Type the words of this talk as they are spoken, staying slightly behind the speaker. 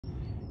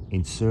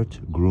Insert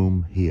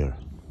groom here.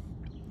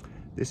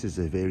 This is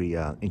a very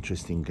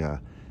interesting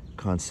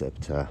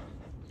concept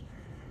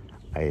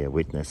I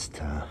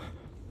witnessed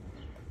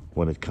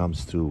when it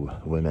comes to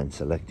women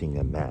selecting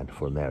a man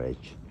for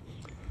marriage.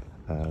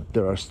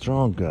 There are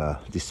strong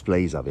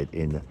displays of it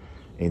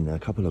in a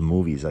couple of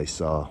movies I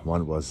saw.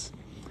 One was,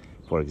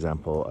 for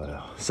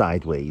example,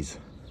 Sideways,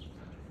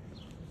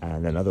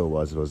 and another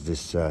was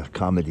this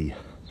comedy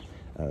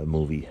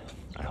movie.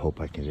 I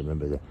hope I can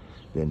remember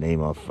the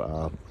name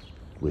of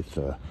with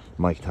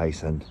Mike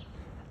Tyson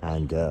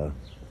and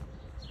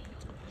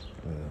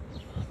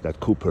that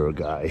Cooper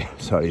guy.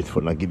 Sorry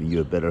for not giving you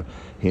a better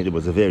hint. It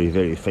was a very,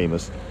 very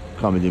famous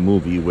comedy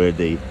movie where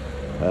they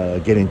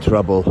get in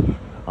trouble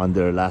on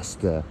their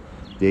last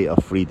day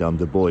of freedom.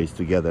 The boys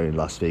together in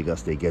Las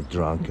Vegas, they get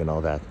drunk and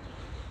all that.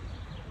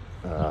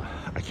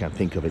 I can't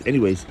think of it.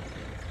 Anyways,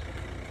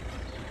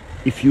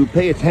 if you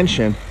pay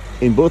attention,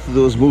 in both of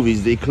those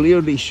movies, they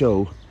clearly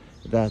show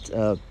that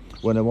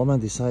when a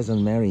woman decides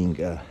on marrying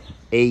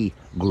a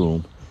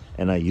groom,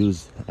 and I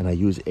use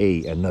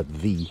a and not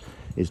the,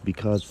 is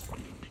because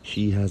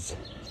she has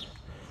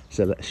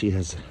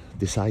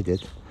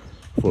decided,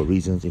 for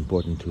reasons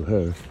important to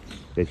her,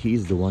 that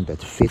he's the one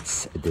that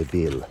fits the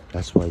bill.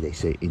 That's why they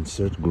say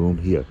insert groom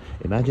here.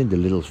 Imagine the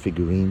little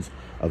figurines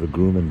of a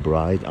groom and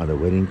bride on a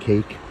wedding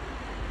cake.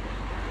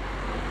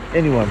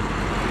 Anyone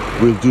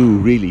will do,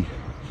 really,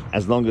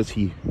 as long as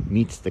he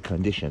meets the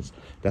conditions.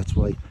 That's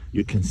why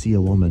you can see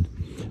a woman,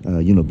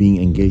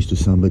 being engaged to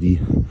somebody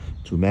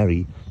to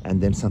marry, and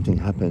then something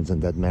happens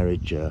and that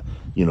marriage,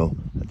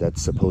 that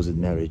supposed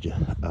marriage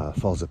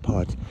falls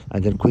apart,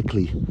 and then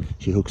quickly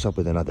she hooks up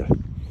with another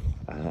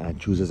and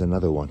chooses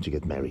another one to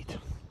get married.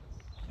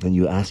 And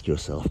you ask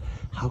yourself,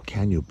 how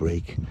can you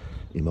break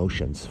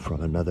emotions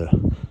from another,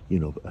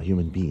 a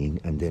human being,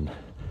 and then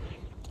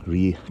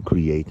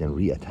recreate and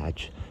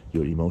reattach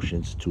your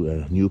emotions to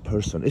a new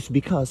person? It's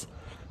because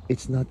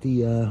it's not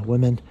the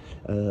women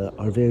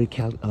are very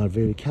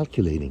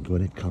calculating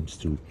when it comes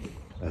to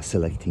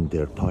selecting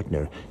their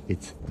partner.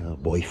 It's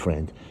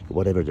boyfriend,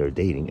 whatever they're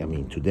dating. I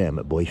mean, to them,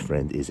 a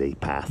boyfriend is a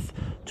path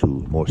to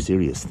more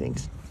serious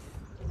things.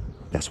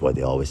 That's why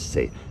they always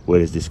say,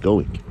 where is this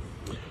going?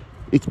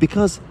 It's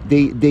because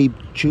they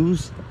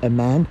choose a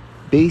man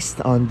based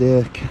on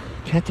the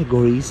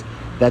categories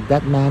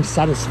that man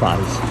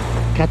satisfies,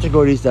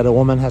 categories that a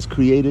woman has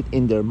created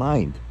in their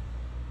mind.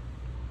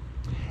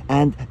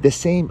 And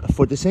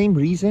for the same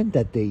reason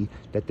that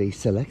they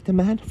select a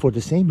man, for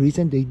the same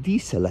reason they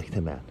deselect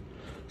a man.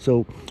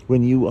 So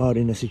when you are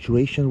in a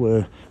situation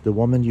where the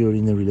woman you're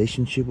in a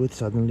relationship with,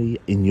 suddenly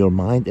in your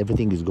mind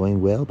everything is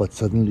going well, but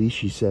suddenly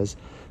she says,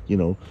 I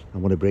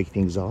want to break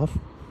things off,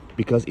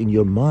 because in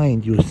your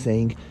mind you're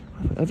saying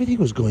everything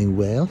was going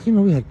well,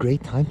 we had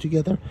great time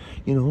together,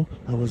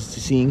 I was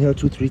seeing her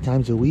 2-3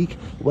 times a week,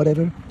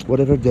 whatever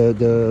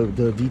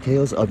the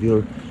details of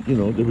your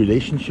the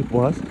relationship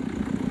was.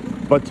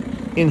 But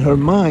in her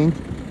mind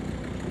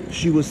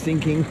she was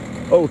thinking,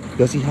 oh,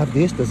 does he have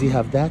this, does he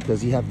have that,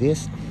 does he have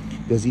this,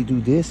 does he do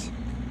this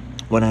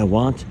when I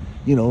want,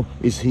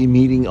 is he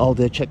meeting all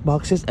the check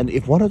boxes? And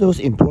if one of those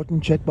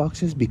important check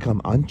boxes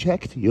become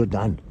unchecked, you're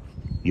done.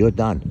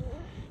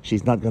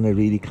 She's not going to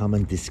really come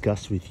and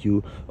discuss with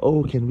you,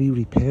 oh, can we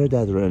repair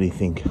that or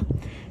anything?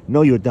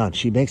 No, you're done.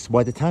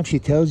 By the time she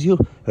tells you,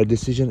 her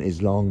decision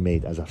is long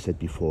made, as I've said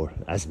before,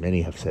 as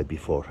many have said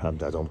before. I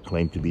don't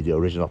claim to be the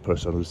original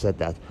person who said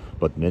that,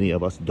 but many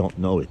of us don't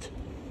know it.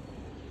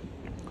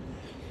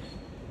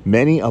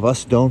 Many of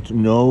us don't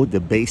know the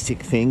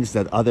basic things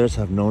that others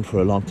have known for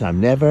a long time.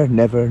 Never,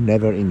 never,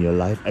 never in your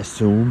life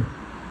assume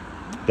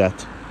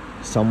that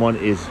someone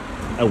is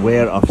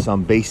aware of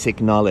some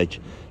basic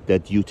knowledge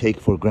that you take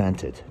for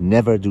granted.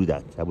 Never do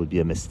that. That would be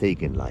a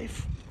mistake in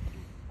life.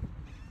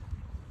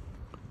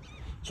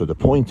 So the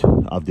point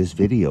of this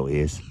video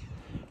is,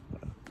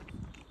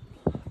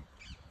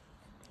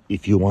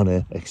 if you want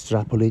to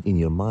extrapolate in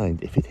your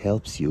mind, if it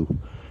helps you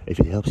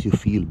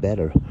feel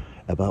better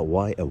about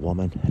why a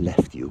woman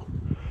left you,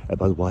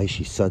 about why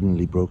she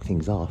suddenly broke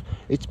things off,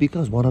 it's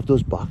because one of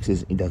those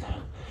boxes that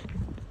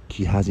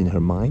she has in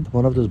her mind,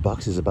 one of those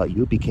boxes about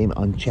you became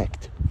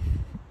unchecked.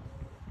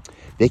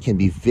 They can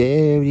be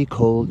very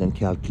cold and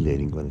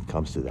calculating when it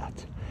comes to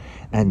that.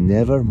 And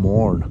never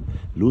mourn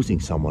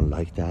losing someone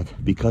like that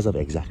because of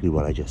exactly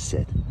what I just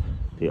said.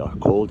 They are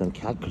cold and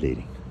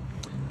calculating.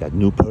 That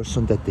new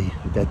person that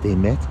they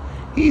met,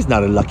 he's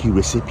not a lucky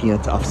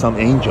recipient of some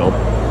angel.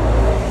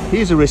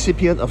 He's a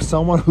recipient of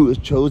someone who has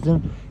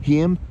chosen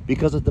him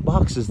because of the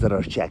boxes that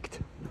are checked.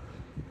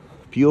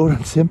 Pure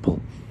and simple.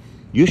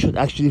 You should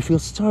actually feel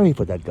sorry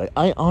for that guy.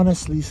 I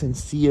honestly,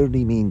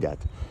 sincerely mean that.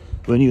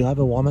 When you have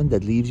a woman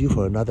that leaves you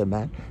for another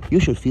man, you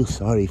should feel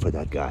sorry for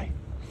that guy.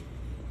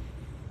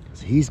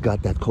 He's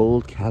got that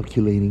cold,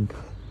 calculating,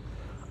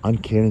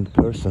 uncaring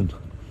person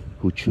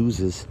who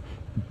chooses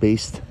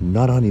based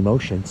not on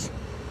emotions,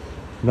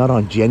 not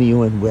on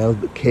genuine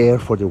care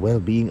for the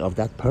well-being of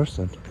that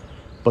person,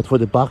 but for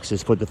the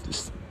boxes, for the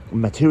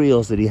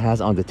materials that he has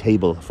on the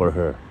table for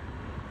her.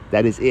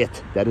 That is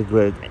it. That is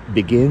where it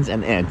begins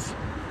and ends.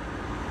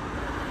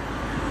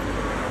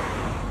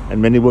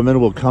 And many women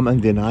will come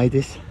and deny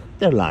this.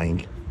 They're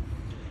lying.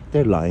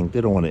 They're lying. They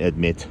don't want to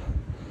admit.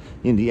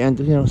 In the end,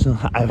 you know, so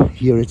I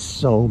hear it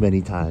so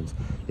many times.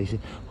 They say,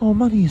 oh,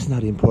 money is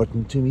not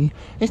important to me.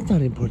 It's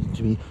not important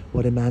to me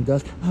what a man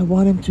does. I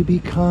want him to be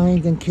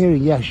kind and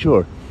caring. Yeah,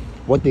 sure.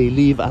 What they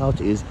leave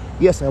out is,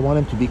 yes, I want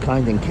him to be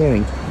kind and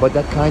caring, but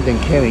that kind and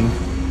caring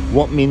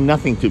won't mean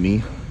nothing to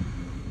me.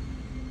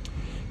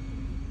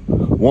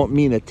 Won't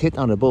mean a tit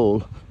on a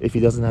bowl if he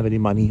doesn't have any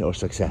money or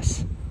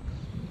success.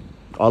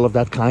 All of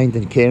that kind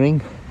and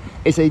caring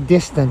is a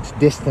distant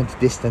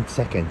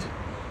second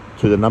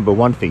to the number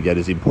one thing that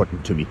is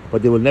important to me.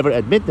 But they will never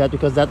admit that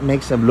because that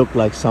makes them look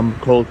like some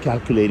cold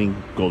calculating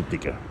gold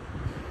digger.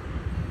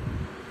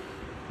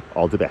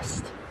 All the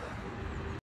best.